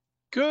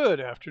Good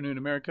afternoon,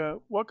 America.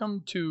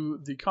 Welcome to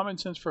the Common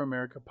Sense for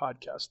America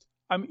podcast.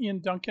 I'm Ian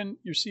Duncan,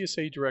 your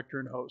CSA director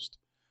and host.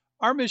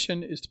 Our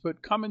mission is to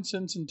put common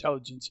sense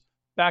intelligence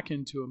back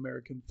into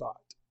American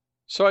thought.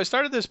 So I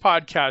started this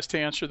podcast to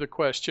answer the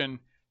question,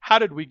 how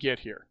did we get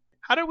here?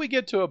 How did we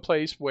get to a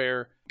place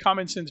where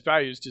common sense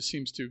values just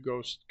seems to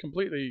go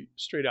completely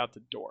straight out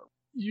the door?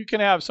 You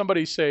can have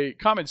somebody say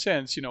common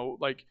sense,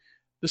 like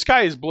the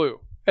sky is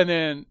blue. And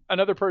then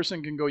another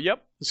person can go,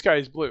 yep, the sky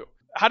is blue.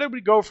 How did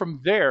we go from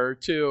there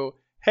to,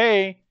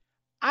 hey,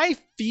 I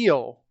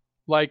feel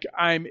like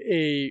I'm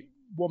a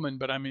woman,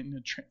 but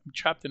I'm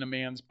trapped in a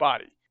man's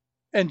body.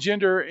 And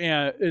gender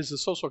is a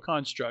social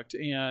construct,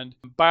 and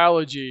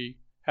biology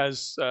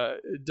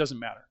it doesn't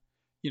matter.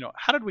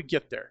 How did we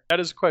get there? That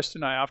is a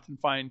question I often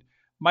find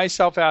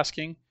myself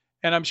asking,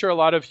 and I'm sure a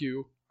lot of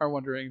you are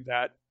wondering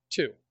that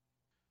too.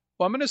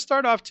 Well, I'm going to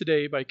start off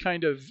today by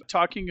kind of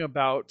talking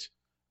about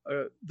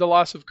the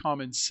loss of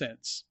common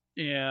sense.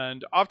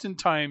 And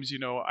oftentimes,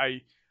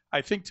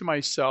 I think to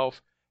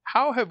myself,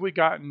 how have we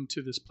gotten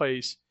to this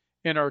place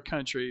in our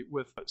country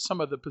with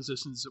some of the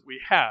positions that we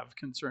have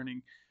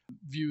concerning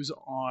views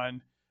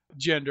on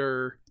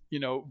gender,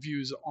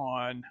 views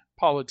on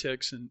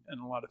politics and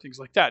a lot of things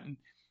like that. And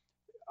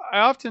I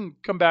often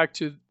come back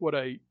to what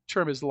I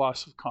term as the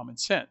loss of common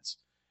sense.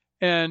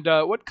 And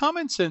what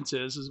common sense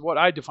is what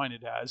I define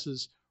it as,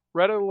 is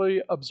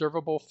readily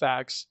observable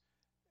facts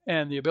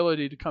and the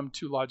ability to come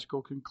to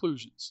logical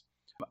conclusions.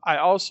 I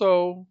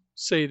also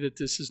say that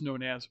this is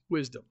known as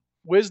wisdom.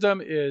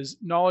 Wisdom is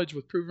knowledge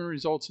with proven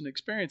results and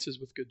experiences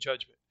with good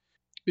judgment.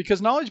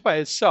 Because knowledge by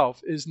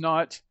itself is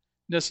not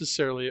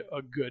necessarily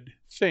a good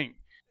thing.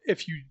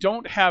 If you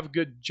don't have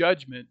good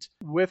judgment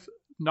with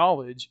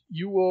knowledge,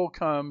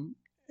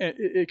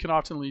 it can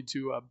often lead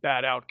to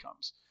bad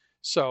outcomes.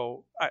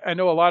 So I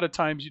know a lot of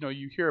times,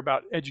 you hear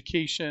about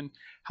education,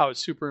 how it's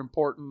super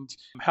important,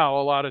 how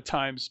a lot of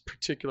times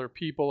particular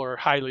people are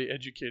highly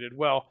educated.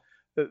 Well,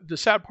 the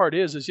sad part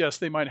is yes,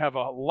 they might have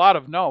a lot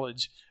of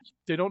knowledge.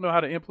 They don't know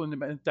how to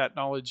implement that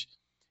knowledge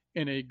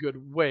in a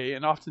good way.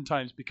 And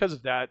oftentimes because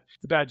of that,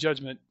 the bad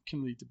judgment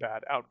can lead to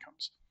bad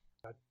outcomes.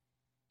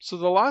 So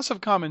the loss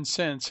of common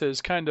sense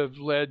has kind of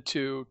led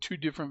to two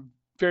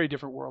very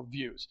different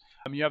worldviews.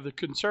 You have the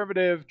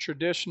conservative,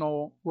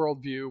 traditional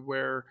worldview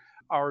where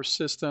our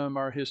system,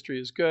 our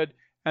history is good.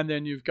 And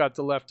then you've got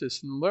the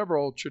leftist and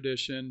liberal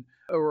tradition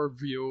or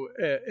view,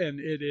 and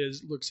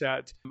looks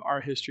at our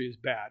history as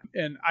bad.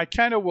 And I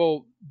kind of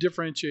will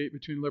differentiate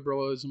between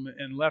liberalism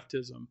and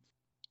leftism.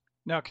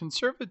 Now,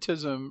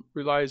 conservatism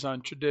relies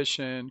on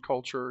tradition,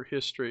 culture,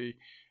 history,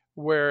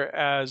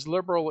 whereas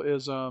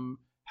liberalism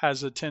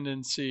has a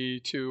tendency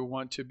to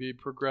want to be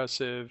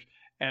progressive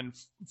and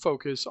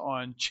focus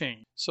on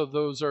change. So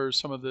those are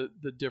some of the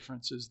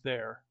differences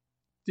there.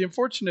 The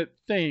unfortunate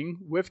thing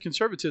with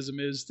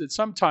conservatism is that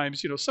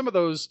sometimes, some of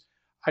those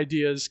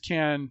ideas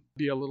can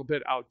be a little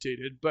bit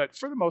outdated, but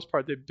for the most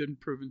part, they've been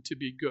proven to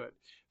be good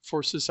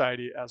for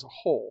society as a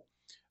whole.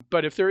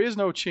 But if there is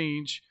no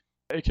change,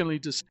 it can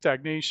lead to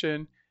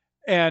stagnation,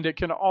 and it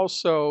can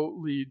also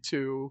lead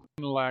to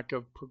a lack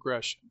of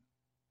progression.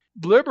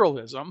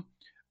 Liberalism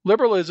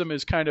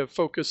is kind of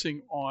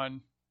focusing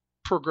on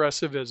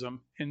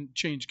progressivism, and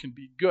change can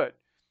be good.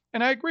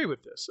 And I agree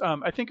with this.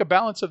 I think a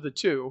balance of the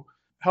two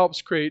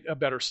helps create a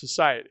better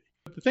society.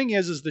 But the thing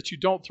is that you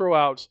don't throw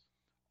out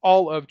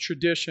all of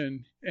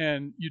tradition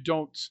and you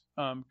don't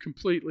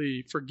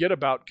completely forget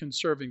about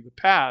conserving the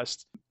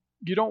past.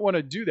 You don't want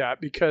to do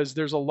that because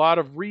there's a lot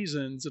of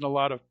reasons and a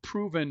lot of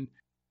proven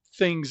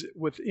things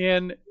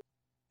within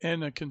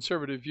a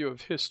conservative view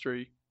of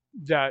history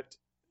that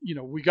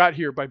we got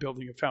here by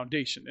building a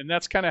foundation. And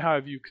that's kind of how I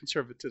view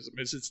conservatism,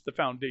 is it's the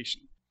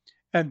foundation.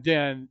 And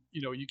then,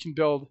 you can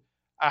build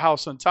a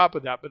house on top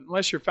of that, but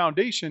unless your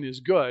foundation is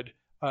good,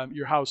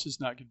 your house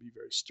is not going to be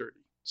very sturdy.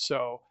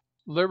 So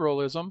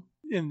liberalism,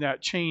 in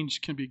that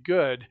change can be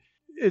good.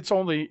 It's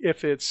only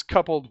if it's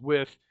coupled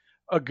with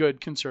a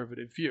good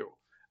conservative view.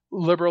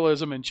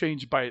 Liberalism and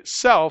change by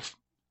itself,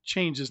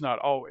 change is not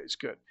always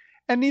good.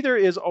 And neither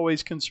is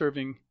always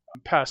conserving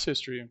past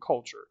history and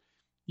culture.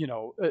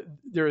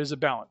 There is a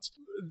balance.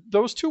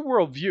 Those two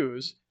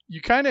worldviews,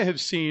 you kind of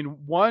have seen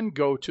one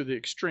go to the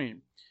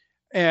extreme,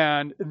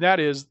 and that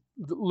is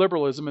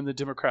liberalism and the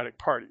Democratic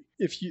Party.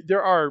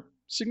 There are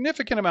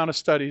significant amount of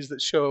studies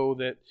that show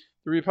that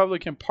the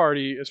Republican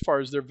Party, as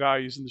far as their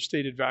values and their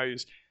stated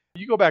values,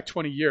 you go back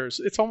 20 years,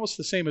 it's almost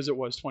the same as it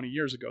was 20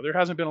 years ago. There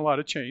hasn't been a lot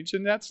of change,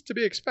 and that's to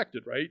be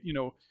expected, right?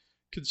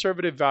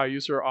 Conservative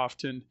values are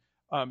often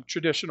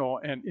traditional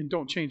and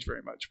don't change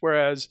very much,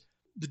 whereas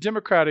the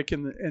Democratic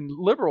and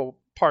liberal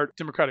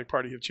Democratic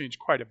Party have changed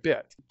quite a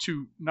bit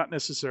to not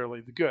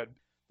necessarily the good.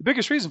 The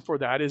biggest reason for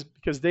that is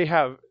because they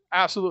have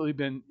absolutely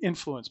been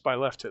influenced by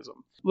leftism.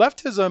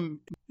 Leftism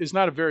is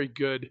not a very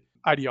good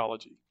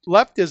ideology.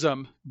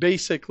 Leftism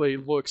basically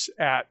looks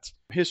at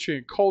history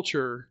and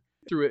culture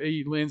through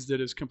a lens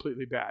that is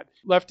completely bad.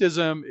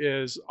 Leftism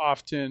is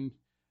often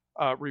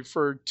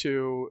referred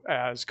to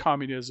as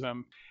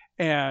communism,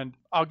 and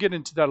I'll get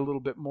into that a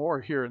little bit more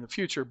here in the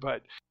future,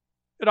 but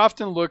it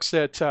often looks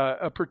at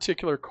a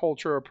particular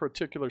culture or a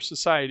particular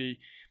society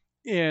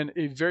in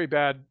a very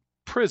bad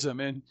prism,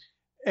 and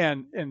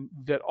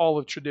that all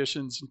of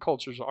traditions and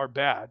cultures are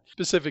bad.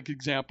 Specific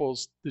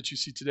examples that you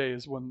see today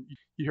is when you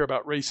hear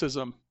about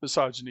racism,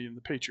 misogyny, and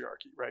the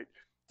patriarchy, right?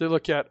 They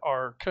look at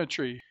our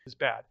country as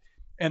bad.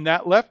 And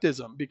that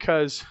leftism,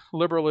 because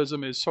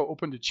liberalism is so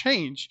open to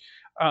change,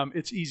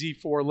 it's easy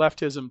for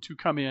leftism to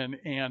come in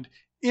and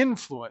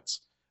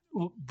influence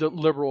the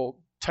liberal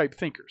type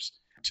thinkers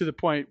to the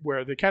point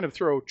where they kind of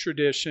throw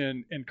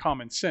tradition and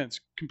common sense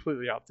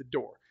completely out the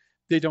door.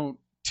 They don't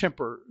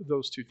temper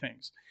those two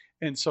things.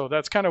 And so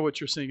that's kind of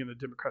what you're seeing in the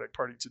Democratic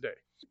Party today.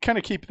 Kind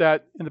of keep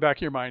that in the back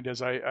of your mind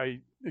as I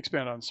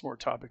expand on some more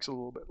topics a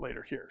little bit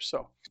later here.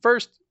 So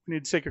first, we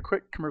need to take a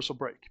quick commercial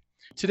break.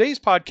 Today's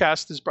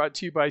podcast is brought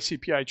to you by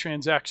CPI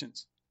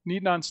Transactions.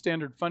 Need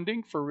non-standard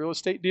funding for real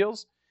estate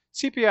deals?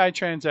 CPI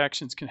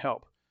Transactions can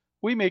help.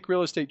 We make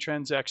real estate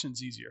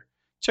transactions easier.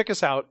 Check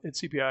us out at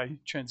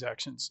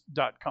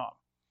cpitransactions.com.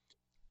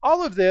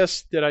 All of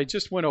this that I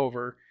just went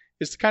over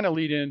is to kind of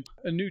lead in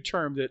a new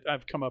term that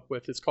I've come up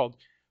with. It's called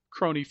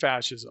Crony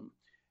Fascism.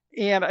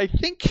 And I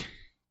think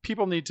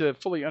people need to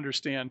fully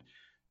understand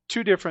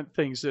two different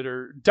things that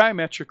are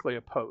diametrically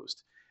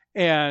opposed.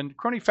 And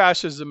Crony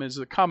Fascism is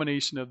a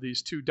combination of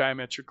these two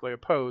diametrically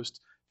opposed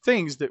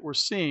things that we're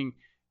seeing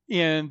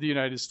in the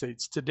United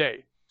States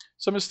today.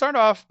 So I'm going to start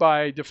off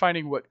by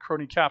defining what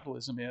crony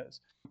capitalism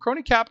is.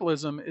 Crony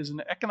capitalism is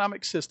an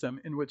economic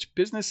system in which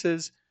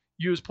businesses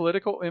use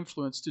political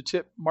influence to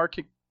tip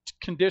market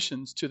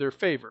conditions to their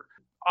favor,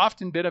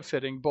 often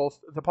benefiting both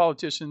the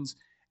politicians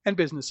and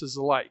businesses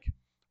alike,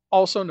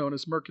 also known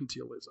as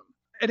mercantilism.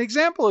 An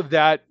example of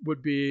that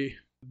would be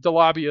the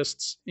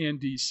lobbyists in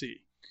DC.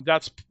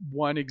 That's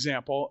one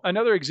example.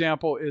 Another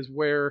example is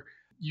where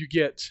you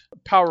get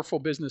powerful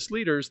business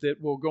leaders that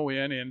will go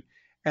in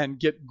and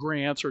get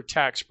grants or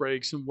tax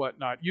breaks and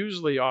whatnot,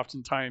 usually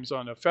oftentimes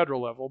on a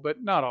federal level,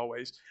 but not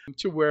always,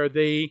 to where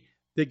they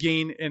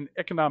gain an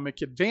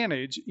economic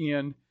advantage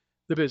in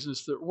the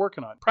business they're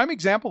working on. Prime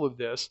example of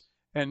this,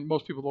 and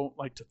most people don't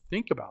like to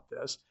think about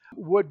this,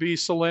 would be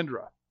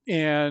Solyndra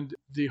and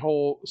the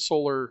whole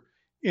solar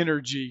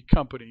energy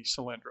company,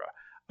 Solyndra.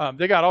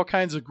 They got all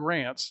kinds of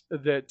grants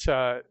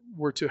that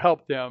were to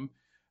help them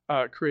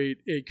create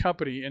a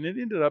company, and it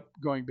ended up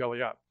going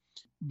belly up.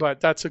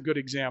 But that's a good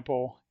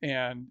example,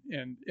 and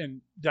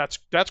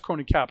that's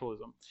crony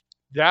capitalism.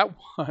 That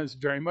was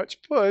very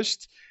much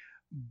pushed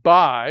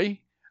by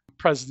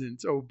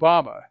President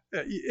Obama.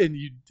 And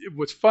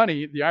what's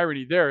funny, the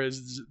irony there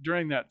is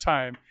during that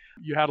time,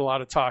 you had a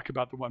lot of talk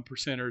about the one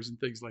percenters and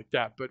things like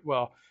that. But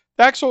well,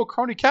 the actual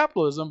crony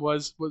capitalism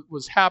was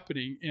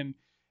happening in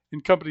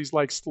companies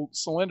like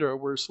Solyndra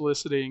were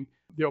soliciting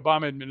the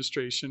Obama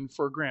administration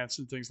for grants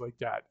and things like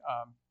that.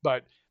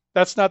 But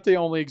that's not the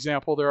only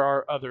example. There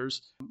are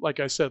others. Like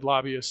I said,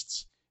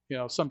 lobbyists,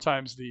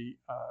 sometimes the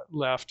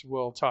left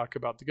will talk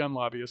about the gun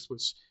lobbyists,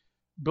 which,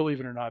 believe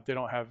it or not, they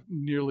don't have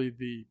nearly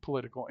the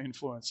political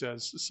influence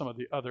as some of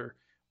the other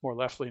more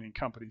left-leaning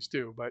companies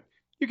do. But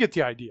you get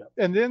the idea.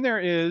 And then there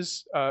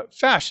is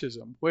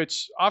fascism,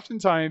 which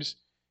oftentimes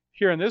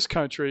here in this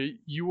country,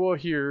 you will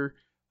hear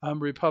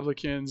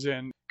Republicans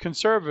and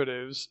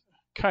conservatives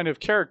kind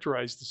of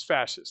characterized as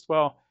fascist.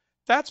 Well,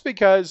 that's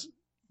because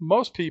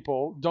most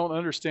people don't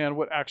understand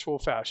what actual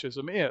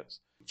fascism is.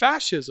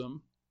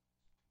 Fascism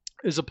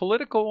is a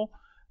political,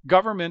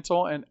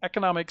 governmental, and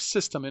economic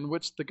system in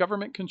which the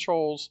government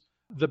controls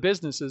the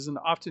businesses and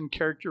often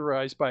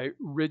characterized by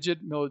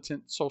rigid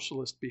militant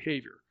socialist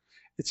behavior.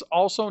 It's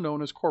also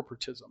known as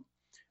corporatism.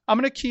 I'm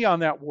going to key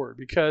on that word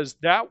because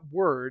that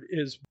word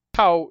is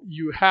how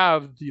you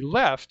have the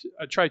left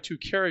try to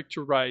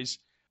characterize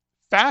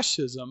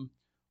fascism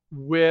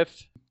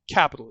with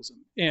capitalism.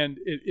 And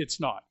it's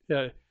not.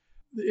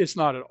 It's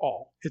not at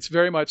all. It's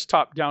very much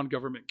top-down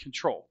government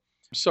control.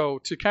 So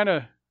to kind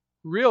of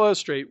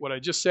reillustrate what I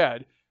just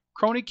said,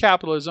 crony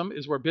capitalism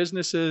is where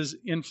businesses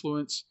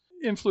influence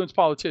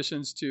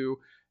politicians to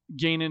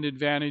gain an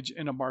advantage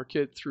in a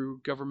market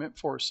through government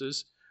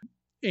forces.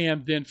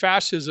 And then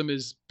fascism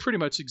is pretty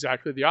much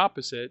exactly the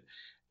opposite.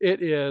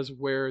 It is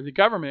where the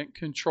government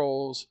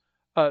controls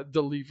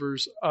the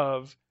levers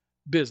of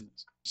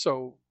business.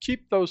 So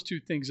keep those two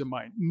things in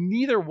mind.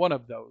 Neither one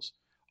of those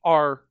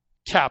are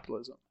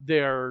capitalism.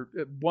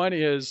 One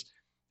is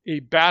a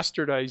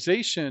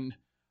bastardization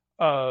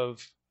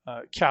of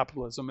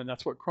capitalism, and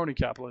that's what crony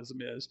capitalism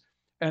is.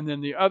 And then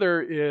the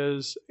other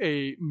is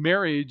a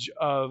marriage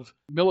of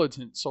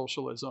militant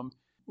socialism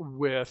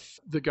with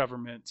the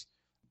government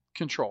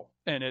control,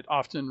 and it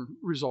often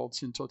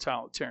results in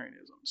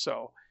totalitarianism.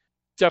 So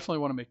definitely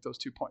want to make those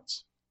 2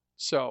 points.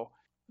 So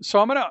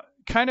I'm going to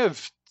kind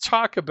of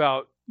talk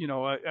about,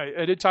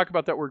 I did talk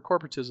about that word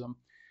corporatism,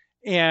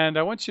 and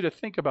I want you to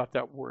think about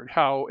that word,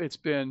 how it's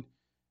been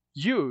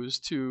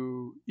used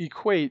to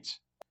equate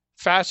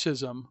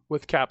fascism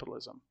with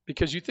capitalism.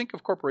 Because you think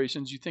of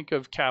corporations, you think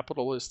of a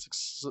capitalistic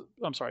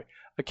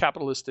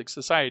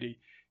society.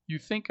 You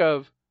think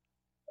of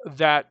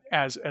that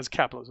as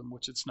capitalism,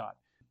 which it's not.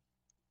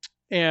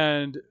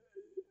 And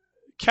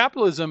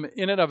capitalism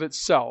in and of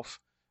itself,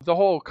 the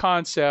whole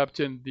concept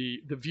and the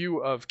view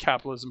of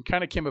capitalism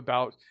kind of came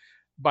about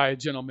by a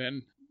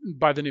gentleman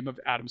by the name of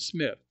Adam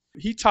Smith.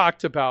 He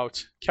talked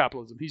about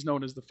capitalism. He's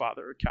known as the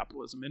father of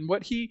capitalism. And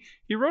what he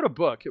wrote a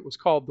book. It was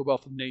called The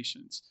Wealth of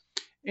Nations.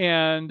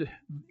 And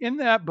in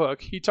that book,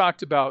 he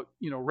talked about,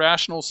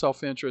 rational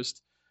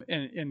self-interest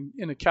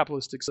in a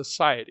capitalistic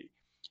society.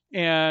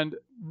 And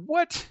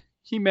what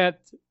he meant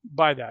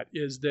by that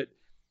is that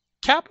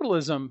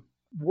capitalism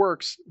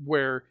works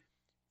where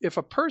if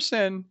a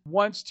person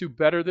wants to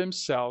better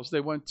themselves,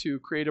 they want to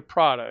create a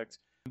product,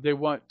 they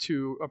want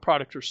to a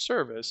product or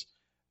service,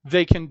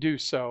 they can do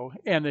so,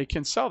 and they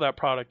can sell that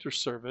product or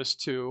service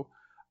to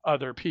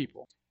other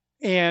people.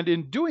 And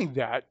in doing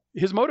that,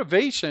 his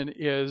motivation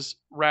is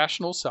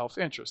rational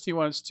self-interest. He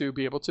wants to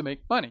be able to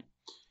make money.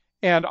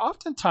 And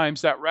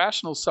oftentimes that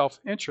rational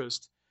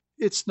self-interest,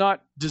 it's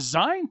not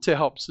designed to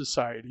help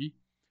society,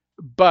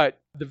 but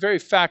the very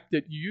fact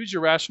that you use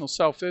your rational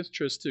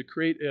self-interest to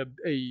create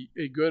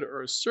a good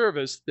or a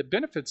service that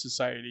benefits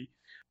society,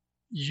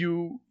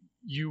 you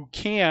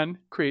can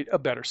create a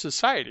better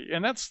society.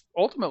 And that's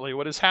ultimately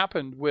what has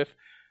happened with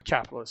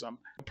capitalism.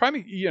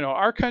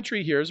 Our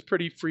country here is a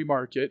pretty free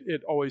market.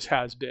 It always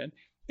has been.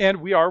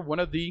 And we are one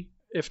of the,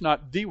 if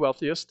not the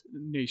wealthiest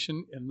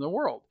nation in the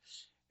world.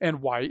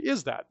 And why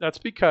is that? That's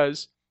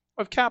because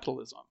of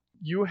capitalism.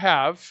 You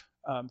have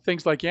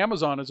things like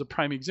Amazon as a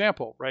prime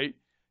example, right?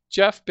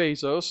 Jeff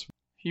Bezos,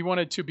 he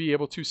wanted to be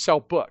able to sell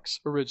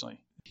books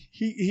originally.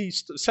 He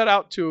set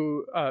out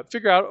to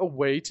figure out a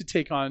way to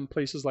take on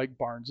places like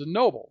Barnes and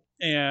Noble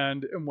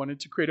and wanted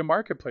to create a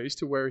marketplace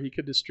to where he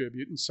could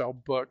distribute and sell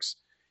books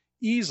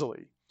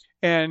easily.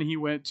 And he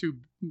went to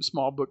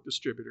small book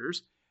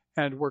distributors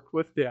and worked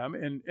with them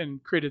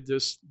and created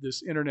this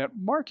internet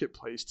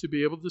marketplace to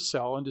be able to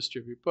sell and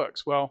distribute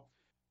books. Well,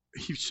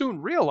 he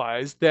soon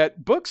realized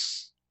that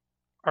books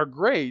are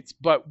great,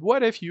 but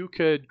what if you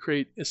could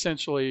create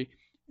essentially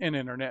an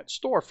internet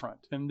storefront?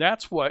 And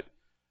that's what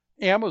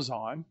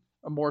Amazon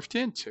morphed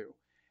into.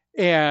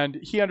 And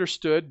he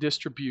understood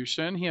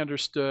distribution. He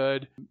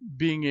understood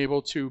being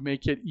able to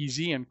make it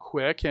easy and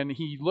quick. And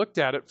he looked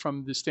at it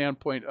from the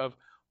standpoint of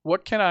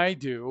what can I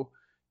do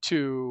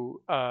to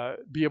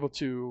be able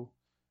to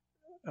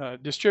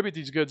distribute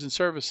these goods and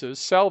services,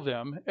 sell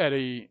them at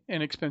an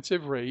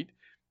inexpensive rate,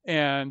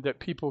 and that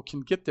people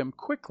can get them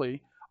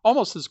quickly,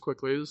 almost as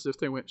quickly as if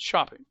they went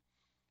shopping.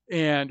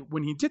 And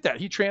when he did that,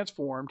 he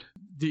transformed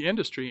the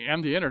industry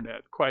and the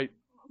internet quite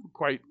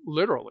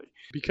literally.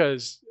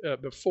 Because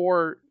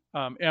before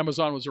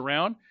Amazon was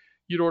around,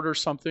 you'd order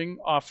something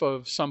off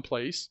of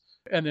someplace,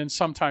 and then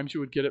sometimes you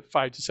would get it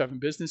 5 to 7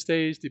 business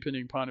days,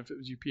 depending upon if it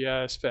was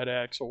UPS,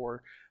 FedEx,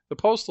 or the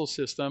postal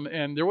system.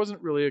 And there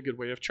wasn't really a good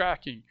way of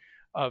tracking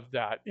of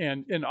that.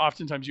 And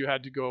oftentimes you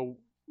had to go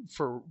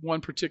for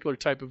one particular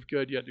type of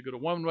good, you had to go to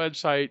one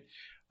website,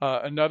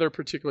 another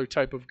particular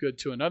type of good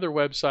to another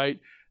website.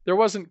 There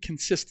wasn't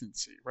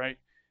consistency, right?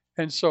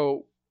 And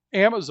so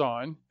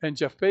Amazon and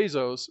Jeff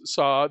Bezos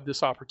saw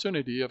this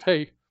opportunity of,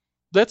 hey,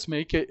 let's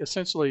make it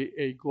essentially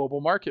a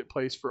global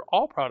marketplace for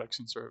all products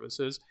and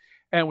services,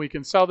 and we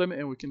can sell them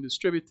and we can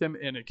distribute them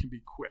and it can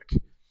be quick.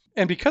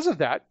 And because of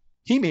that,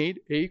 he made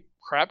a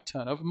crap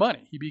ton of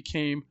money. He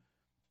became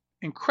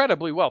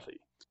incredibly wealthy.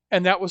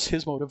 And that was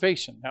his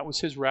motivation. That was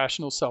his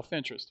rational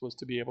self-interest, was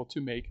to be able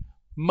to make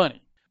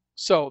money.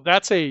 So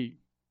that's a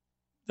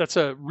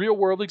real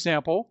world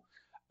example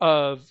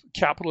of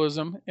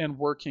capitalism and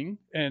working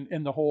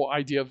and the whole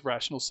idea of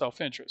rational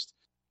self-interest.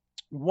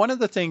 One of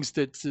the things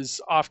that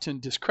is often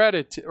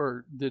discredited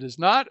or that is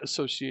not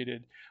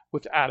associated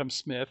with Adam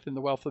Smith and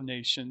the Wealth of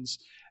Nations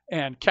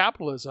and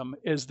capitalism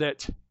is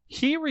that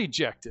he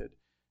rejected,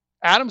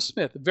 Adam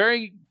Smith, the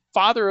very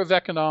father of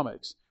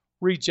economics,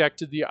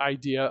 rejected the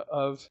idea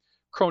of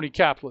crony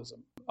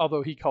capitalism,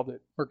 although he called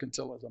it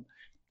mercantilism.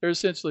 They're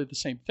essentially the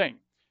same thing.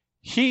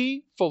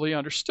 He fully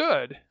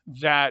understood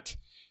that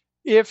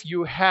if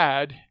you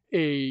had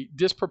a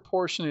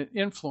disproportionate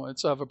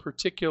influence of a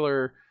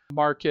particular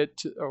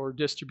market or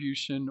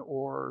distribution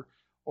or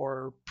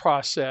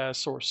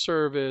process or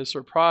service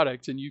or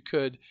product, and you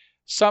could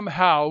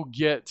somehow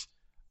get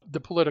the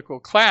political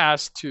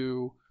class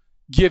to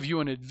give you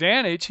an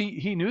advantage,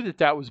 he knew that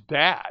that was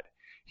bad.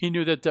 He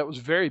knew that that was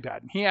very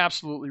bad, and he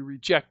absolutely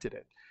rejected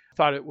it.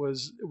 Thought it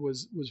was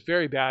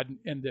very bad,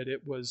 and that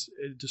it was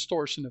a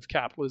distortion of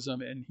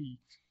capitalism, and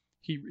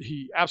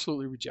he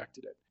absolutely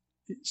rejected it.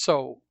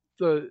 So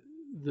the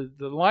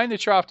line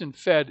that you're often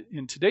fed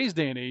in today's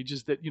day and age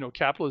is that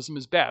capitalism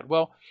is bad.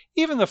 Well,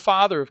 even the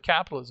father of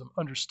capitalism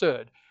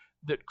understood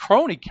that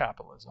crony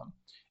capitalism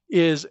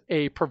is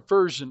a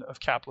perversion of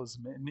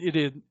capitalism, and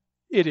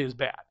it is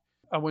bad.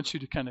 I want you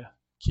to kind of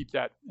keep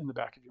that in the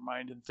back of your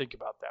mind and think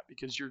about that,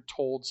 because you're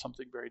told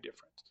something very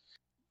different.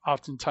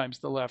 Oftentimes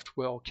the left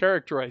will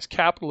characterize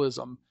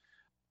capitalism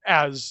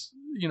as,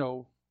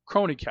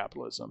 crony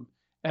capitalism,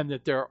 and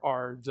that there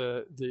are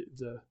the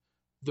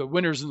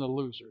winners and the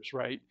losers,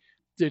 right?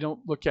 They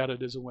don't look at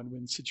it as a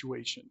win-win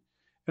situation.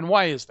 And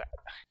why is that?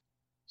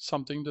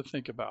 Something to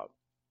think about.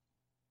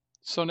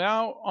 So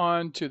now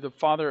on to the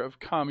father of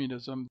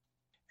communism,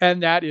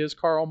 and that is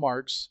Karl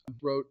Marx, who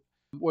wrote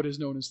what is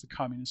known as the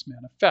Communist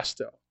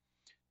Manifesto.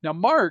 Now,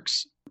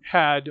 Marx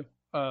had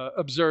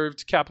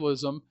observed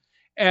capitalism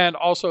and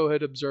also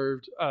had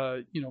observed,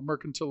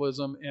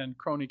 mercantilism and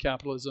crony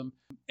capitalism,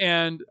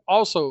 and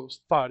also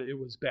thought it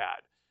was bad.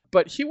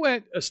 But he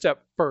went a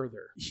step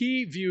further.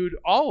 He viewed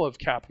all of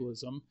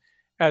capitalism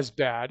as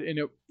bad, and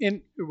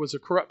it was a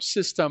corrupt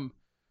system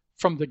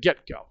from the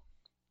get-go.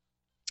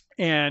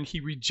 And he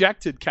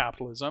rejected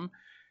capitalism.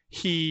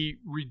 He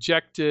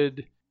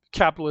rejected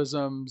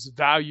capitalism's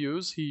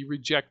values. He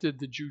rejected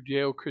the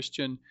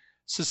Judeo-Christian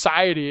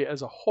society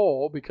as a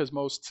whole, because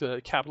most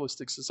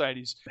capitalistic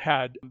societies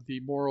had the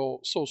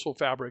moral social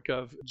fabric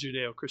of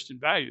Judeo-Christian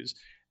values.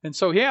 And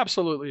so he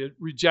absolutely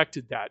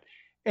rejected that.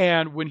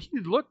 And when he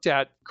looked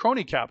at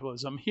crony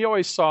capitalism, he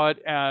always saw it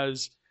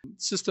as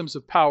systems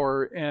of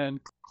power and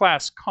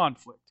class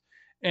conflict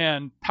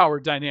and power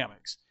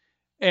dynamics.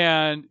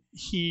 And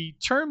he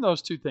termed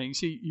those two things.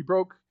 He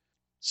broke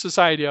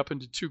society up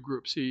into two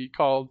groups. He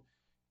called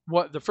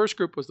the first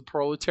group was the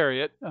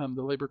proletariat,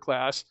 the labor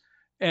class.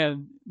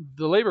 And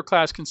the labor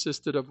class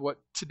consisted of what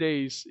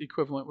today's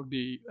equivalent would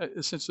be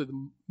essentially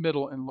the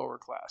middle and lower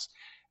class.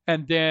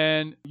 And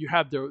then you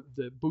had the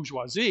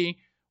bourgeoisie,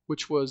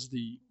 which was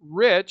the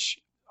rich,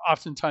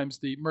 oftentimes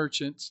the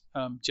merchants,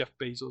 Jeff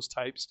Bezos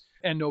types,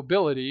 and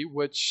nobility,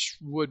 which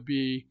would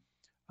be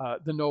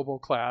the noble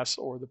class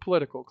or the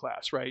political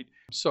class, right?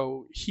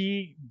 So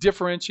he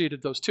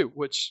differentiated those two,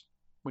 which,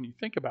 when you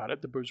think about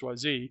it, the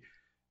bourgeoisie,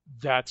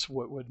 that's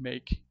what would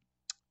make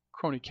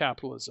crony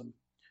capitalism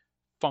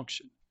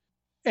function.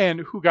 And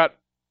who got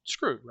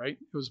screwed, right?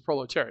 It was the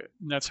proletariat.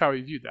 And that's how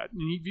he viewed that.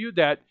 And he viewed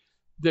that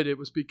it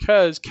was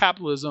because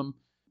capitalism,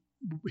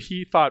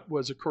 he thought,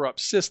 was a corrupt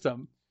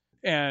system,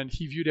 and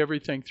he viewed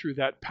everything through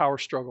that power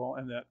struggle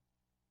and that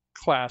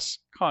class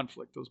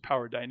conflict, those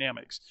power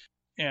dynamics.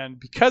 And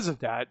because of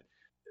that,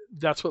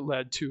 that's what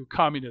led to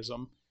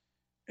communism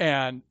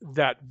and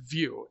that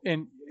view.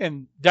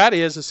 And that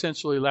is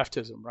essentially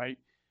leftism, right?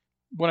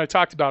 When I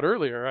talked about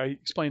earlier, I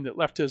explained that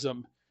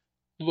leftism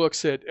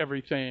looks at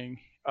everything,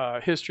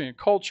 history and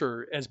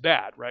culture, as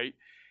bad, right?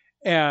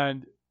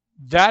 And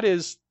that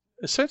is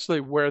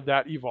essentially where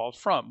that evolved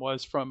from,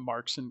 was from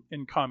Marx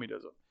and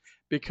communism,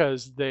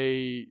 because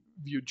they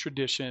viewed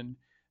tradition,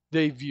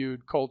 they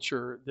viewed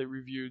culture, they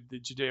reviewed the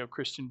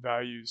Judeo-Christian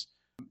values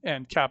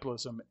and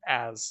capitalism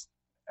as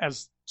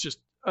just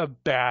a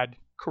bad,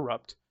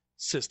 corrupt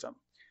system.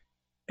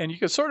 And you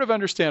can sort of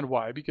understand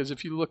why, because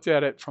if you looked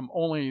at it from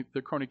only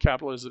the crony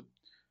capitalism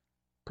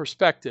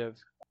perspective,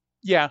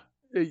 yeah,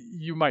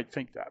 you might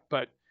think that.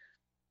 But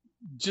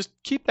just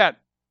keep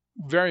that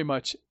very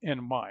much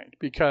in mind,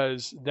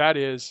 because that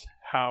is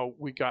how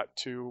we got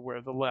to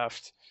where the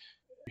left,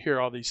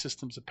 hear all these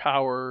systems of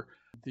power,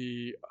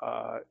 the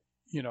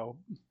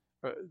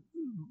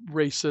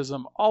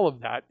racism, all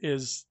of that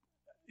is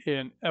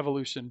in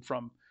evolution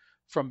from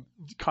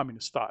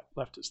communist thought,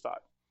 leftist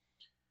thought.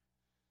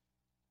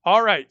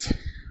 All right.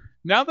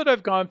 Now that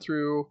I've gone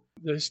through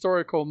the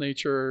historical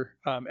nature,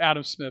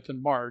 Adam Smith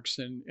and Marx,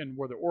 and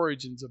where the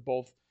origins of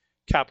both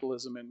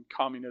capitalism and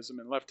communism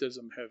and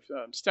leftism have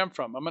stemmed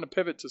from, I'm going to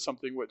pivot to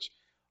something which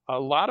a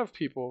lot of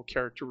people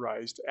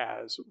characterized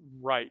as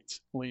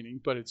right-leaning,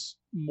 but it's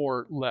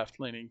more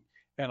left-leaning,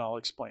 and I'll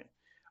explain.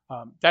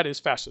 That is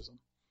fascism.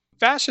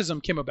 Fascism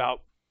came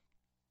about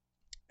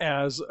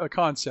as a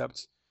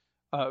concept.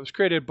 It was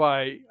created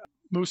by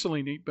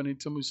Mussolini,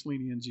 Benito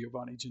Mussolini, and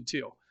Giovanni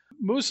Gentile.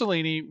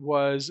 Mussolini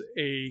was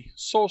a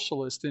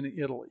socialist in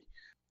Italy.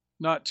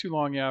 Not too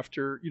long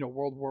after,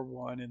 World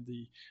War I and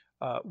the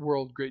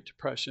World Great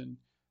Depression,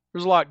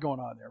 there's a lot going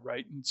on there,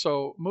 right? And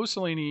so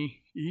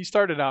Mussolini, he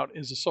started out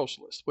as a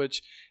socialist,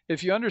 which,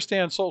 if you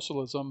understand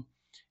socialism,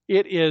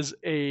 it's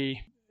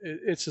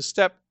a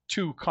step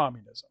to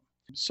communism.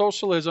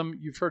 Socialism,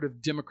 you've heard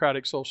of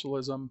democratic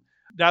socialism.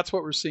 That's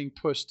what we're seeing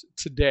pushed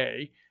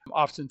today,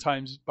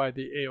 oftentimes by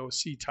the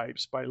AOC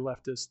types, by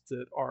leftists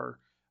that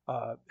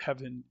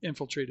have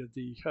infiltrated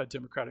the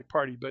Democratic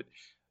Party. But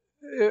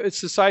it's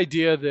this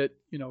idea that,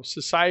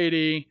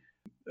 society,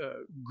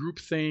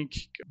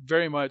 groupthink,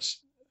 very much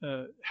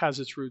has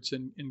its roots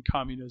in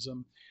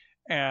communism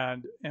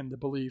and the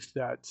belief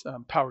that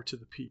power to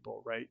the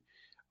people, right?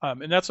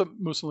 And that's what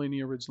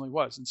Mussolini originally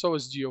was, and so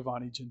was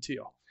Giovanni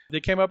Gentile. They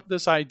came up with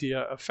this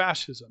idea of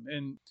fascism,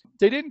 and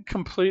they didn't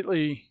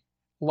completely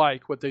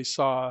like what they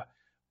saw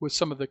with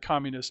some of the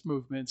communist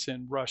movements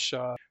in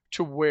Russia,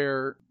 to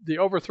where the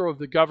overthrow of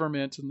the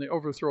government and the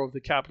overthrow of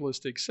the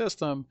capitalistic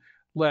system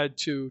led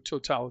to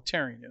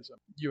totalitarianism.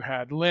 You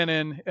had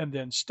Lenin and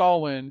then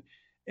Stalin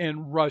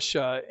in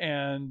Russia,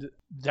 and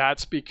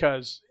that's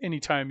because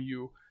anytime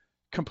you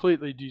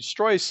completely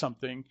destroy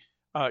something,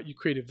 you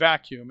create a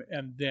vacuum,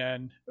 and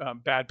then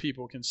bad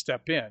people can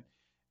step in.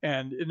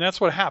 And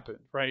that's what happened,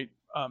 right?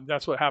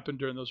 That's what happened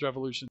during those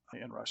revolutions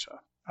in Russia.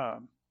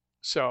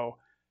 So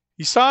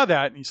he saw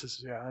that, and he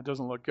says, yeah, that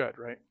doesn't look good,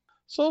 right?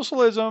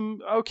 Socialism,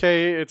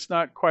 okay, it's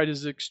not quite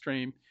as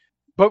extreme,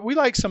 but we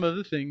like some of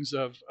the things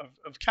of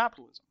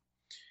capitalism.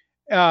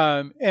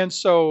 And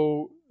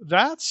so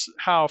that's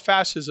how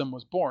fascism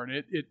was born.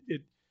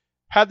 It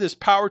had this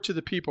power to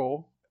the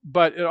people,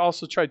 but it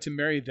also tried to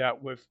marry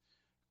that with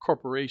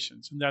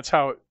corporations. And that's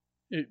how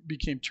it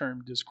became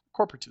termed as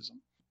corporatism.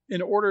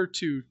 In order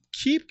to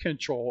keep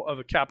control of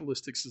a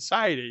capitalistic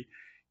society,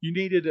 you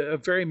needed a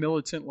very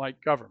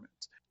militant-like government.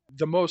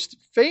 The most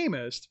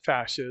famous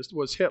fascist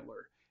was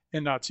Hitler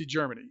in Nazi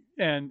Germany,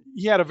 and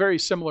he had a very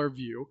similar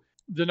view.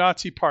 The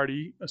Nazi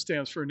Party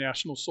stands for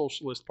National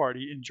Socialist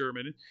Party in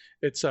German.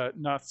 It's a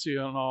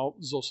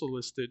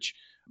Nationalsozialistische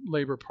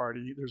Labor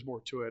Party. There's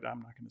more to it. I'm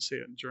not going to say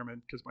it in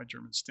German because my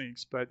German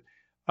stinks, but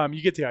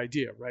you get the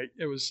idea, right?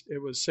 It was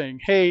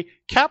saying, hey,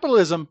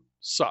 capitalism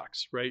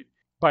sucks, right,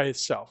 by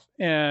itself.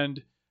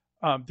 And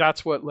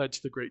that's what led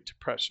to the Great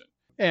Depression.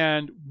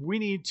 And we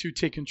need to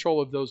take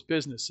control of those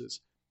businesses.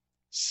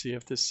 See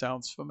if this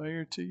sounds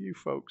familiar to you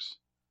folks.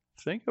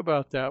 Think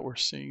about that. We're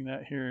seeing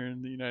that here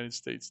in the United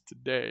States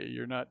today.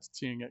 You're not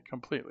seeing it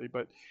completely,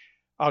 but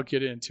I'll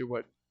get into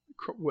what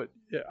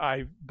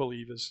I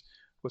believe is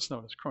what's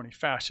known as Crony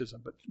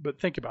Fascism. But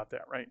think about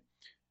that, right?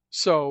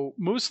 So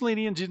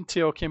Mussolini and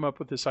Gentile came up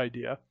with this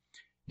idea.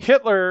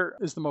 Hitler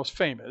is the most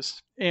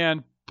famous,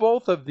 and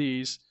both of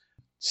these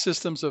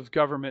systems of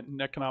government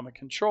and economic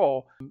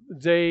control,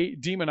 they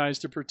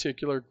demonized a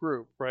particular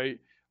group, right?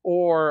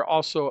 Or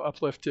also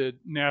uplifted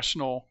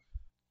national,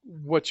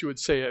 what you would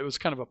say, it was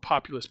kind of a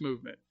populist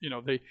movement. You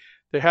know, they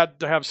had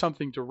to have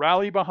something to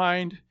rally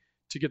behind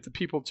to get the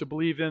people to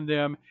believe in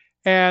them,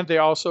 and they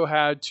also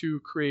had to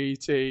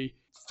create a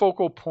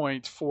focal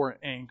point for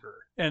anger.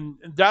 And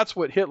that's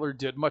what Hitler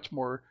did much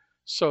more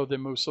so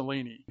than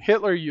Mussolini.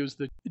 Hitler used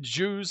the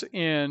Jews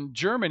in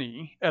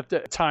Germany at the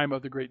time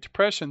of the Great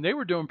Depression. They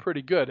were doing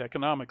pretty good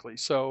economically.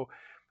 So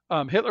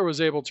Hitler was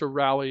able to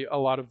rally a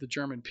lot of the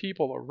German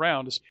people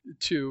around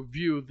to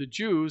view the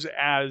Jews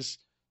as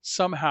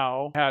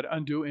somehow had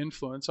undue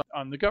influence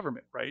on the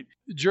government, right?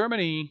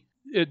 Germany,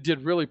 it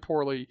did really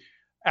poorly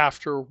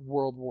after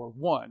World War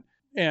I.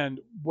 And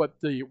what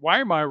the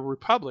Weimar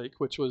Republic,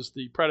 which was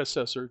the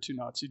predecessor to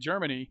Nazi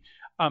Germany,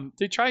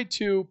 they tried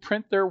to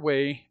print their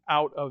way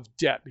out of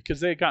debt because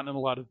they had gotten in a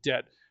lot of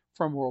debt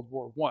from World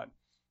War I.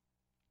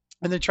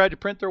 And they tried to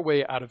print their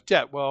way out of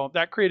debt. Well,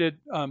 that created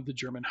the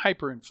German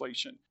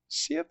hyperinflation.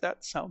 See if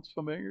that sounds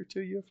familiar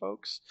to you,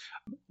 folks.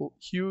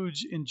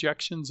 Huge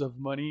injections of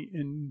money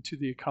into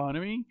the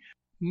economy.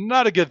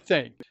 Not a good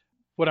thing.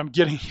 What I'm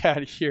getting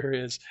at here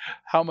is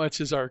how much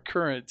is our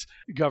current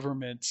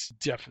government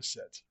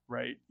deficit,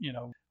 right? You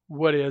know,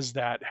 what is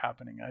that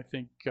happening? I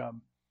think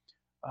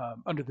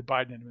under the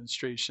Biden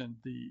administration,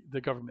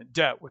 the government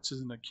debt, which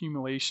is an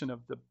accumulation of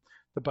the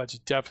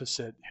budget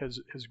deficit, has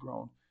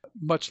grown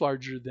much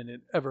larger than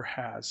it ever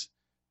has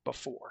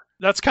before.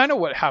 That's kind of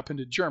what happened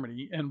to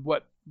Germany and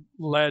what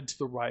led to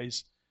the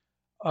rise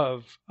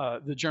of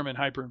the German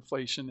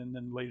hyperinflation and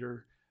then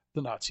later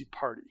the Nazi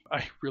Party.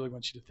 I really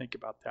want you to think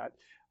about that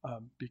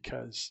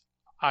because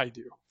I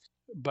do.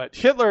 But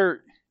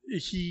Hitler,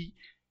 he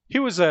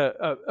was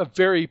a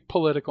very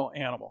political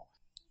animal.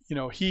 You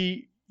know,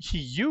 he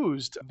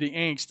used the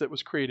angst that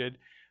was created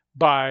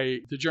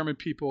by the German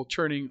people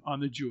turning on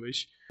the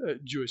Jewish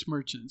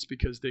merchants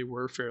because they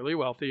were fairly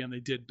wealthy and they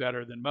did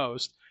better than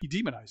most. He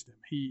demonized them.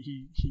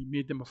 He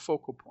made them a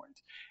focal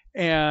point.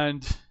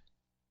 And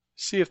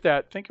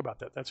think about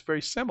that. That's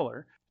very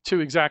similar to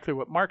exactly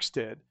what Marx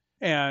did.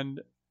 And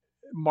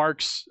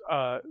Marx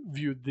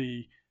viewed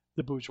the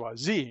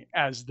bourgeoisie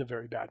as the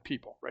very bad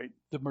people, right?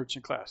 The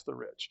merchant class, the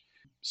rich.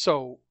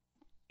 So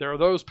there are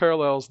those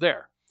parallels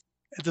there.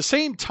 At the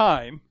same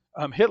time,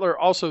 Hitler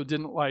also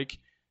didn't like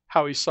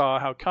how he saw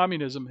how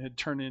communism had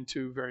turned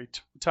into very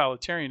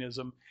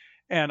totalitarianism,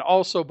 and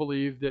also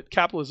believed that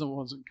capitalism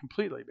wasn't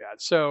completely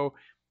bad. So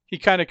he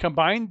kind of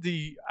combined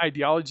the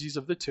ideologies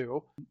of the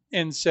two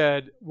and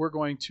said, we're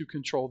going to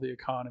control the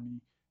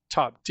economy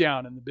top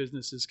down and the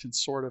businesses can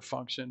sort of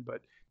function.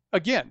 But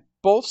again,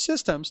 both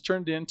systems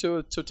turned into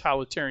a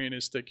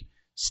totalitarianistic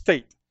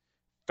state,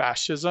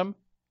 fascism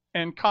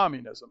and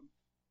communism,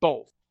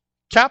 both.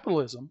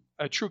 Capitalism,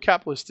 a true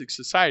capitalistic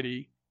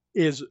society,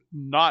 is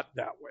not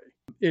that way.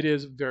 It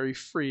is very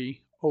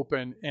free,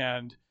 open,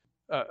 and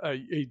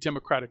a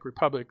democratic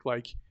republic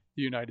like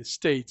the United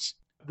States.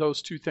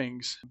 Those two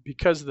things,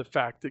 because of the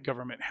fact that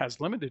government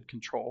has limited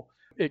control,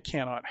 it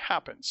cannot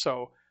happen.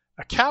 So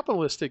a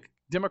capitalistic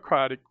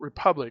democratic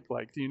republic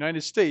like the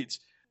United States,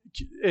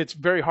 it's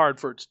very hard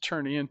for it to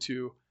turn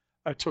into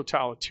a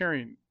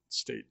totalitarian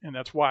state. And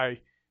that's why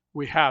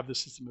we have the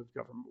system of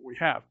government we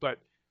have. But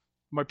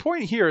my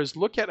point here is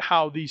look at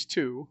how these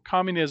two,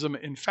 communism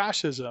and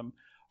fascism,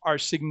 are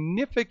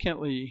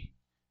significantly,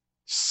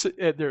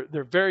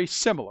 they're very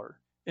similar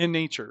in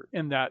nature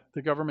in that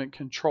the government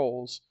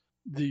controls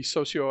the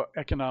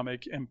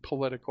socioeconomic and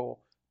political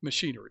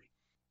machinery.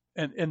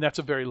 And that's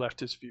a very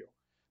leftist view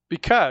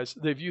because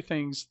they view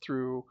things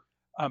through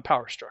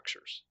power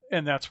structures.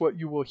 And that's what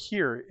you will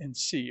hear and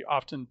see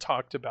often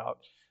talked about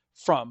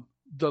from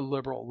the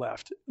liberal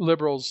left.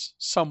 Liberals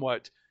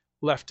somewhat,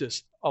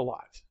 leftist a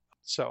lot.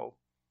 So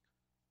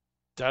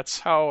That's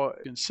how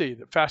you can see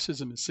that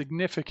fascism is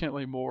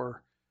significantly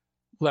more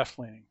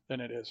left-leaning than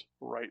it is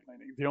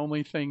right-leaning. The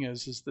only thing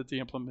is that the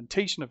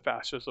implementation of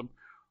fascism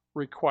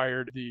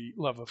required the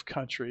love of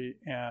country,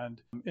 and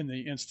in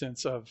the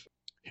instance of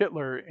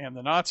Hitler and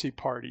the Nazi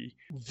Party,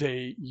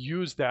 they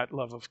used that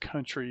love of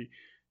country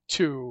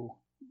to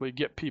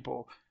get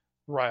people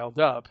riled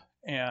up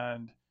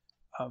and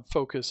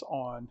focus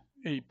on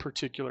a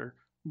particular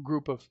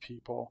group of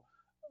people,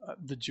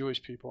 the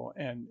Jewish people,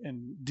 and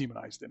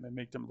demonize them and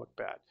make them look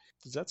bad.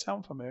 Does that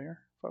sound familiar,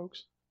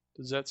 folks?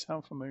 Does that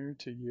sound familiar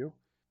to you?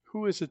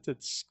 Who is it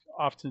that's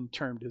often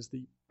termed as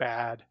the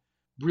bad,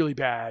 really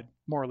bad,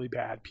 morally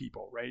bad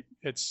people, right?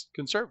 It's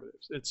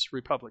conservatives, it's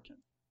Republicans.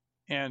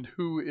 And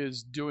who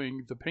is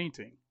doing the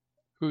painting?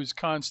 Who's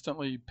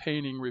constantly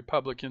painting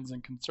Republicans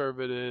and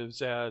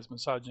conservatives as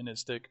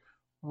misogynistic,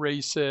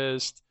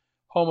 racist,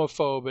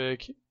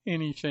 homophobic,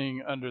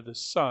 anything under the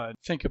sun?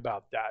 Think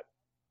about that.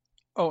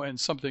 Oh, and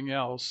something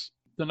else.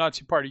 The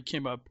Nazi Party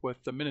came up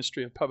with the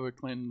Ministry of Public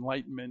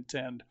Enlightenment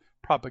and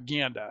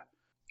Propaganda.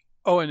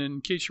 Oh, and in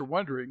case you're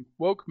wondering,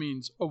 woke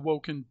means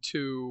awoken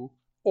to,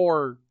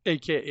 or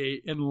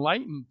aka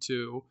enlightened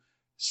to,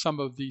 some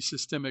of the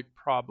systemic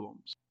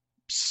problems.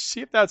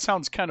 See if that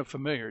sounds kind of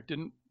familiar.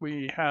 Didn't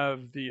we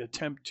have the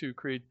attempt to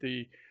create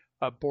the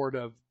board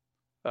of,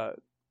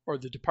 or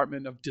the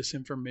Department of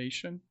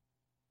Disinformation?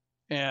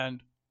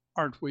 And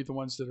aren't we the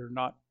ones that are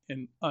not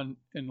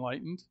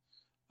unenlightened?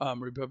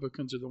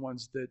 Republicans are the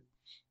ones that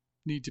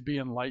need to be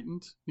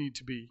enlightened, need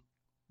to be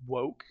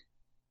woke.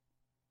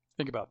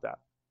 Think about that.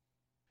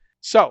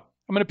 So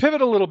I'm going to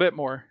pivot a little bit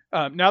more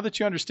now that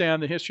you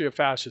understand the history of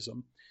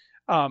fascism,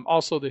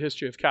 also the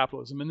history of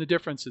capitalism and the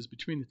differences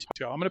between the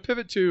two. I'm going to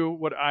pivot to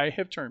what I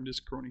have termed as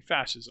crony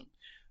fascism.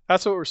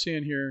 That's what we're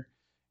seeing here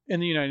in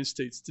the United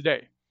States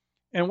today.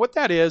 And what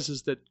that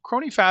is that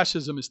crony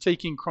fascism is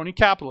taking crony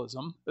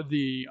capitalism,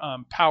 the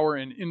power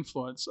and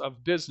influence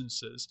of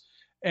businesses,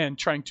 and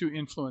trying to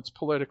influence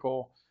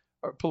political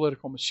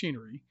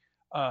machinery,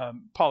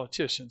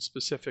 politicians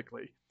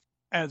specifically,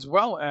 as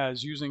well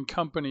as using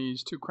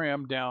companies to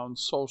cram down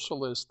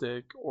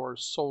socialistic or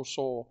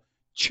social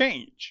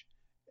change.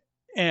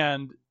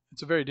 And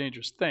it's a very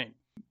dangerous thing,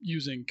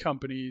 using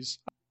companies,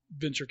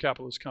 venture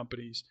capitalist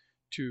companies,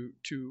 to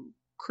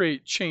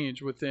create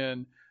change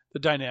within the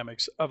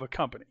dynamics of a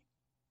company.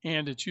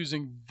 And it's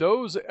using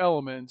those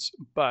elements,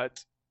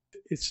 but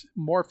it's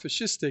more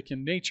fascistic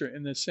in nature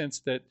in the sense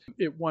that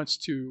it wants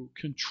to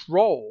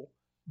control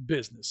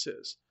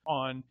businesses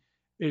on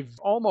a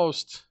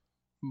almost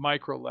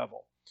micro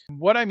level.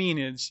 What I mean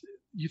is,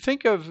 you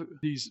think of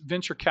these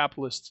venture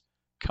capitalist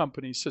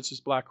companies such as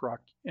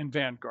BlackRock and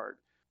Vanguard.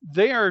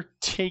 They are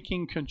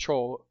taking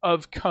control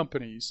of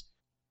companies,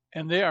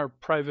 and they are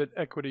private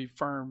equity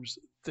firms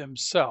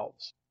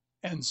themselves.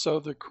 And so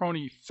the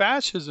crony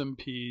fascism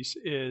piece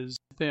is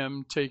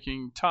them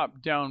taking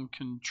top-down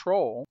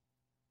control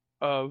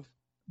of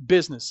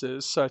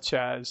businesses such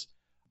as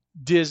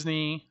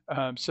Disney,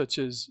 such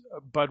as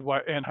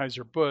Budweiser,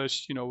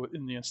 Anheuser-Busch,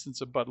 in the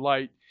instance of Bud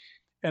Light,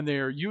 and they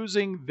are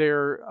using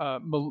their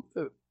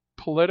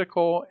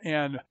political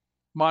and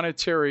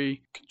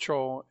monetary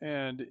control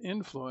and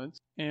influence,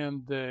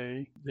 and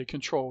they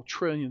control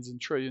trillions and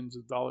trillions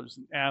of dollars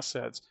in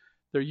assets.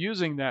 They're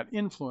using that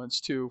influence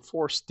to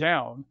force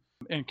down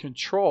and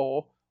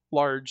control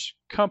large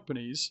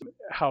companies,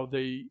 how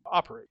they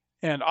operate.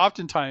 And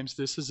oftentimes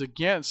this is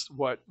against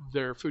what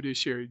their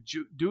fiduciary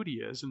duty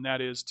is, and that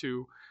is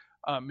to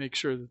make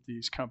sure that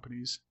these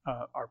companies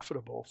are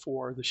profitable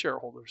for the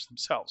shareholders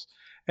themselves.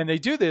 And they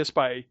do this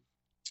by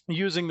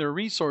using their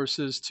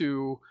resources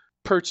to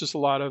purchase a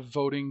lot of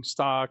voting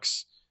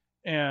stocks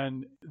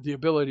and the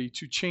ability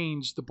to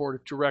change the board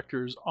of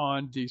directors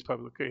on these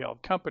publicly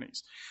held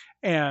companies.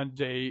 And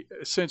they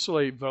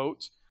essentially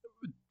vote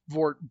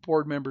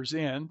board members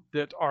in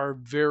that are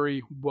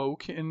very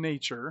woke in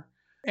nature.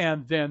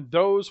 And then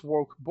those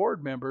woke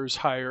board members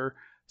hire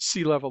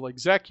C-level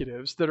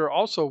executives that are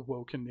also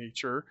woke in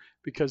nature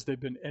because they've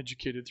been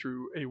educated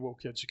through a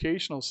woke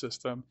educational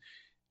system.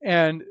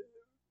 And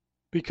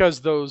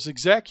because those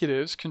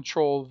executives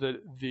control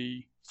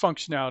the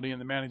functionality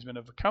and the management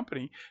of a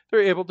company,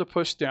 they're able to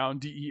push down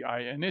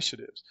DEI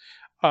initiatives.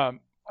 I'm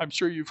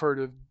sure you've heard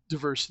of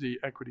diversity,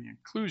 equity,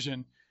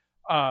 inclusion.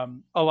 A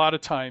lot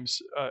of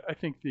times, I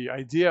think the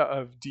idea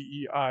of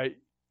DEI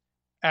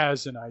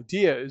as an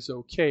idea is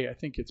okay. I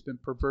think it's been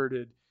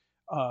perverted,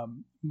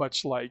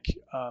 much like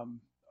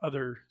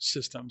other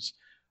systems,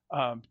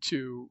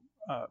 to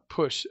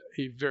push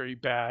a very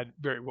bad,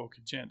 very woke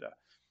agenda.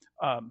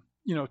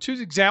 Two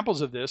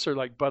examples of this are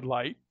like Bud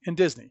Light and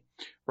Disney,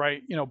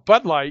 right?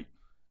 Bud Light,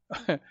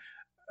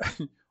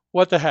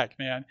 what the heck,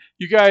 man?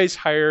 You guys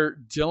hire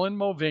Dylan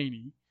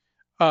Mulvaney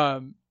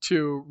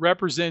to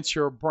represent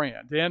your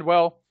brand. And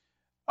well,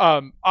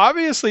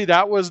 obviously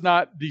that was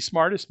not the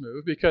smartest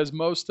move, because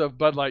most of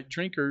Bud Light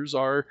drinkers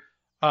are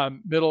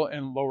middle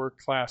and lower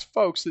class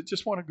folks that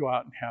just want to go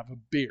out and have a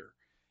beer.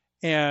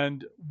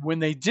 And when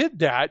they did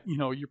that,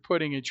 you're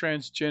putting a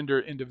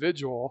transgender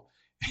individual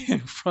in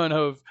front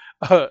of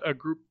a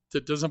group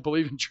that doesn't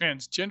believe in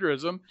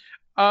transgenderism,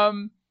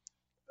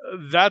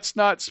 that's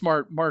not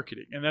smart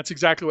marketing. And that's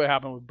exactly what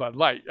happened with Bud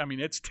Light. I mean,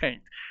 it's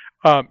tanked.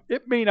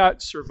 It may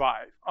not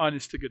survive,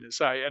 honest to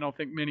goodness. I don't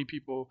think many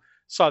people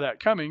saw that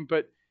coming,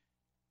 but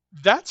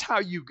that's how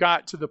you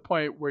got to the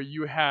point where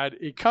you had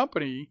a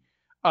company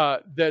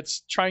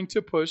that's trying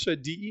to push a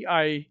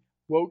DEI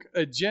woke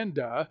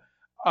agenda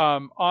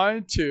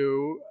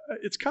onto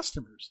its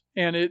customers,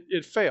 and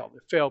it failed.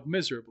 It failed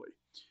miserably,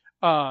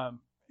 and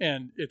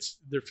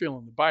they're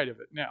feeling the bite of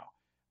it now.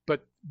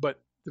 But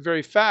the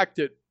very fact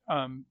that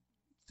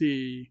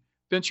the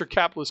venture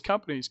capitalist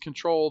companies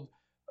controlled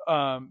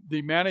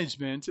the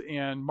management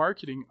and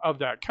marketing of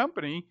that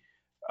company,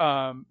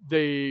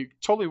 they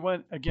totally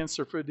went against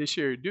their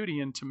fiduciary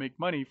duty and to make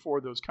money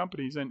for those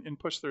companies and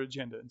push their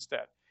agenda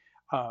instead.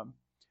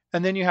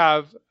 And then you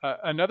have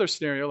another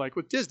scenario like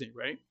with Disney,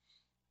 right?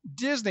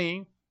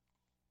 Disney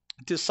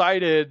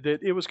decided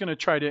that it was going to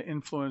try to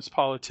influence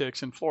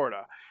politics in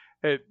Florida.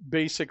 It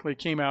basically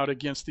came out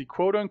against the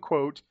quote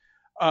unquote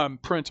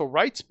parental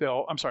rights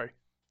bill. I'm sorry,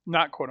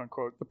 not quote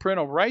unquote, the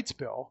parental rights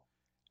bill,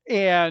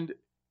 and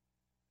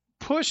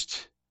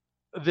pushed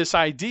this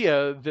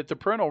idea that the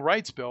parental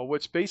rights bill,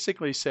 which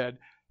basically said,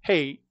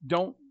 hey,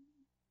 don't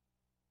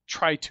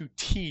try to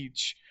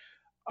teach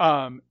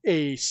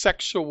a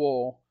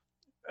sexual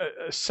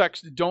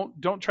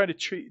don't try to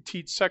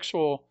teach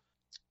sexual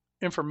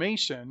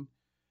information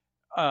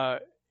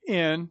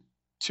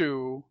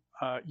into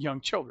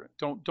young children.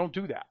 Don't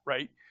do that,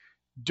 right?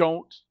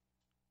 Don't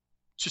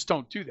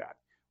do that.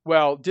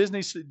 Well,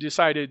 Disney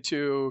decided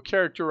to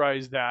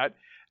characterize that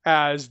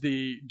as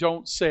the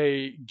Don't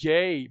Say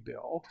Gay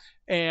bill,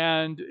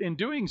 and in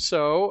doing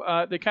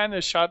so, they kind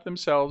of shot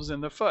themselves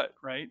in the foot,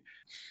 right?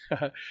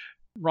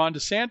 Ron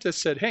DeSantis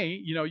said, hey,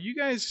 you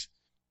guys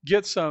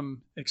get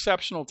some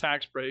exceptional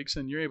tax breaks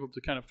and you're able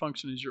to kind of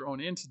function as your own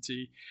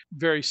entity,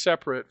 very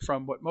separate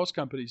from what most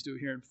companies do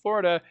here in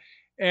Florida,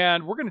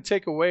 and we're going to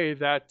take away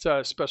that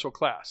special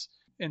class.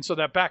 And so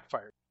that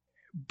backfired.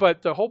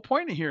 But the whole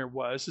point here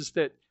is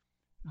that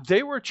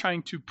they were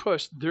trying to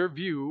push their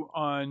view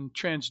on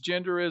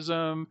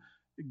transgenderism,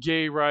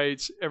 gay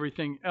rights,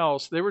 everything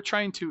else. They were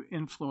trying to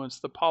influence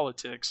the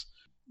politics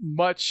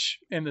much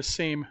in the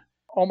same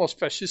almost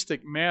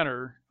fascistic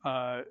manner,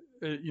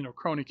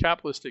 crony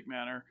capitalistic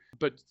manner,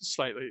 but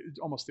slightly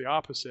almost the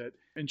opposite,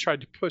 and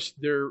tried to push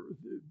their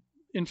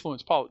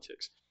influence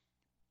politics.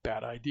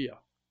 Bad idea.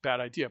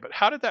 But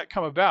how did that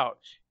come about?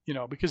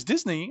 Because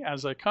Disney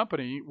as a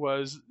company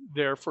was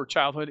there for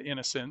childhood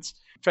innocence,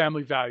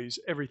 family values,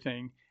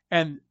 everything.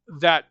 And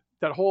that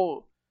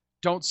whole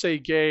Don't Say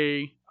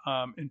Gay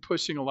and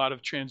pushing a lot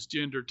of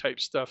transgender type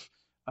stuff.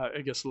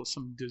 I guess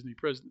some Disney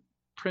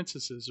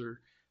princesses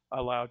are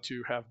allowed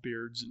to have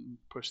beards and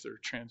push their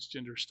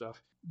transgender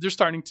stuff. They're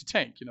starting to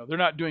tank. They're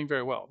not doing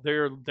very well.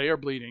 They are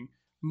bleeding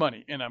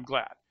money, and I'm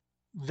glad.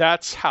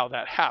 That's how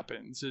that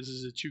happens.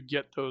 Is that you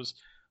get those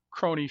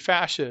crony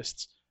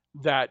fascists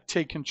that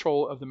take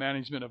control of the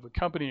management of a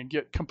company and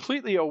get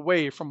completely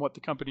away from what the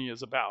company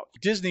is about.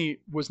 Disney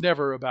was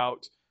never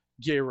about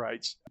gay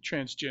rights,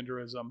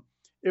 transgenderism.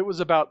 It was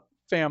about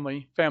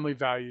family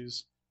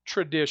values,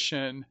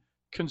 tradition,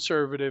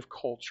 conservative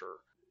culture.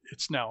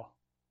 It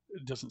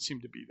doesn't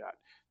seem to be that.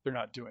 They're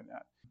not doing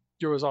that.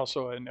 There was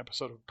also an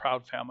episode of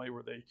Proud Family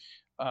where they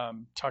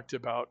talked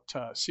about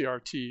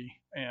CRT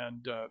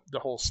and the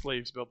whole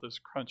slaves built this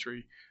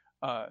country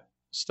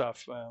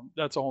stuff.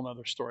 That's a whole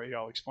other story.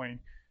 I'll explain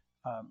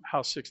how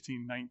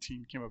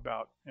 1619 came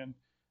about. And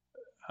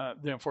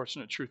the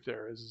unfortunate truth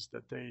there is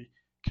that they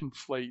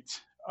conflate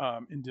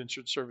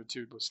indentured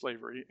servitude with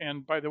slavery.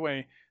 And by the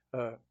way,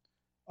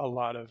 a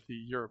lot of the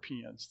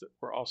Europeans that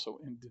were also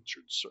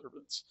indentured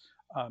servants,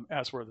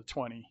 as were the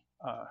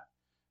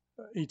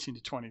 18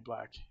 to 20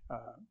 black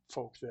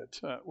folk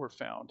that were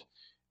found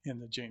in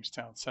the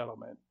Jamestown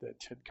settlement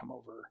that had come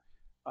over,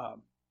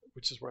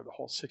 which is where the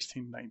whole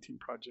 1619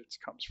 project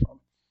comes from.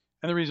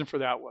 And the reason for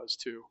that was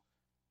to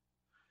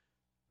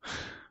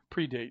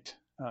predate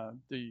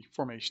the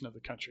formation of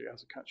the country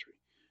as a country.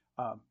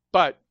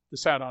 But the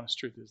sad, honest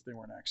truth is they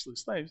weren't actually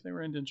slaves. They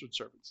were indentured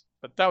servants.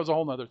 But that was a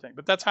whole other thing.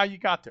 But that's how you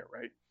got there,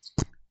 right?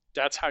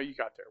 That's how you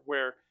got there,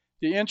 where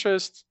the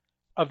interests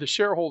of the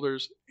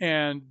shareholders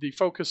and the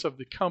focus of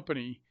the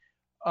company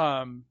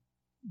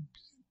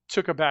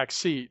took a back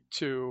seat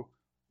to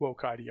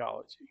woke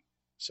ideology.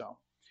 So,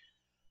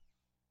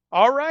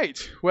 all right.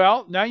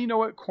 Well, now you know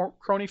what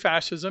crony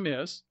fascism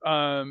is.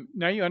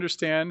 Now you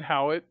understand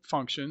how it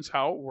functions,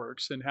 how it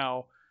works, and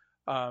how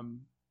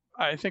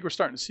I think we're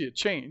starting to see it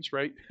change,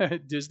 right?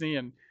 Disney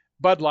and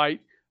Bud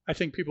Light, I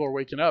think people are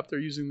waking up. They're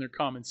using their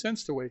common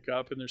sense to wake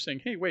up, and they're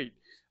saying, hey, wait,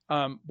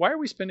 why are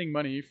we spending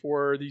money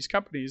for these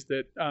companies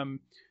that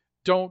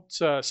don't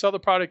sell the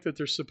product that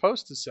they're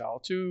supposed to sell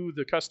to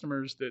the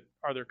customers that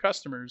are their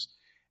customers,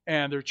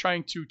 and they're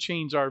trying to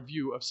change our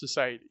view of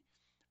society?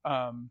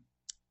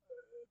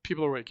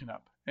 People are waking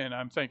up, and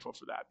I'm thankful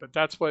for that.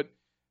 But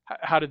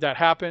how did that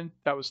happen?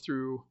 That was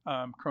through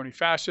crony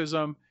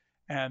fascism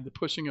and the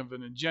pushing of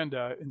an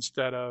agenda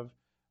instead of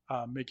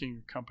making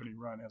your company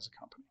run as a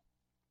company.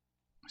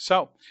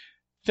 So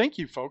thank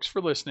you, folks,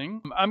 for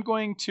listening. I'm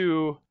going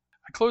to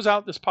close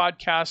out this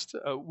podcast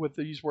with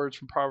these words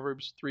from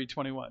Proverbs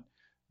 3:21.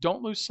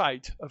 Don't lose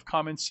sight of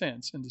common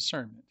sense and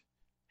discernment.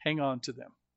 Hang on to them.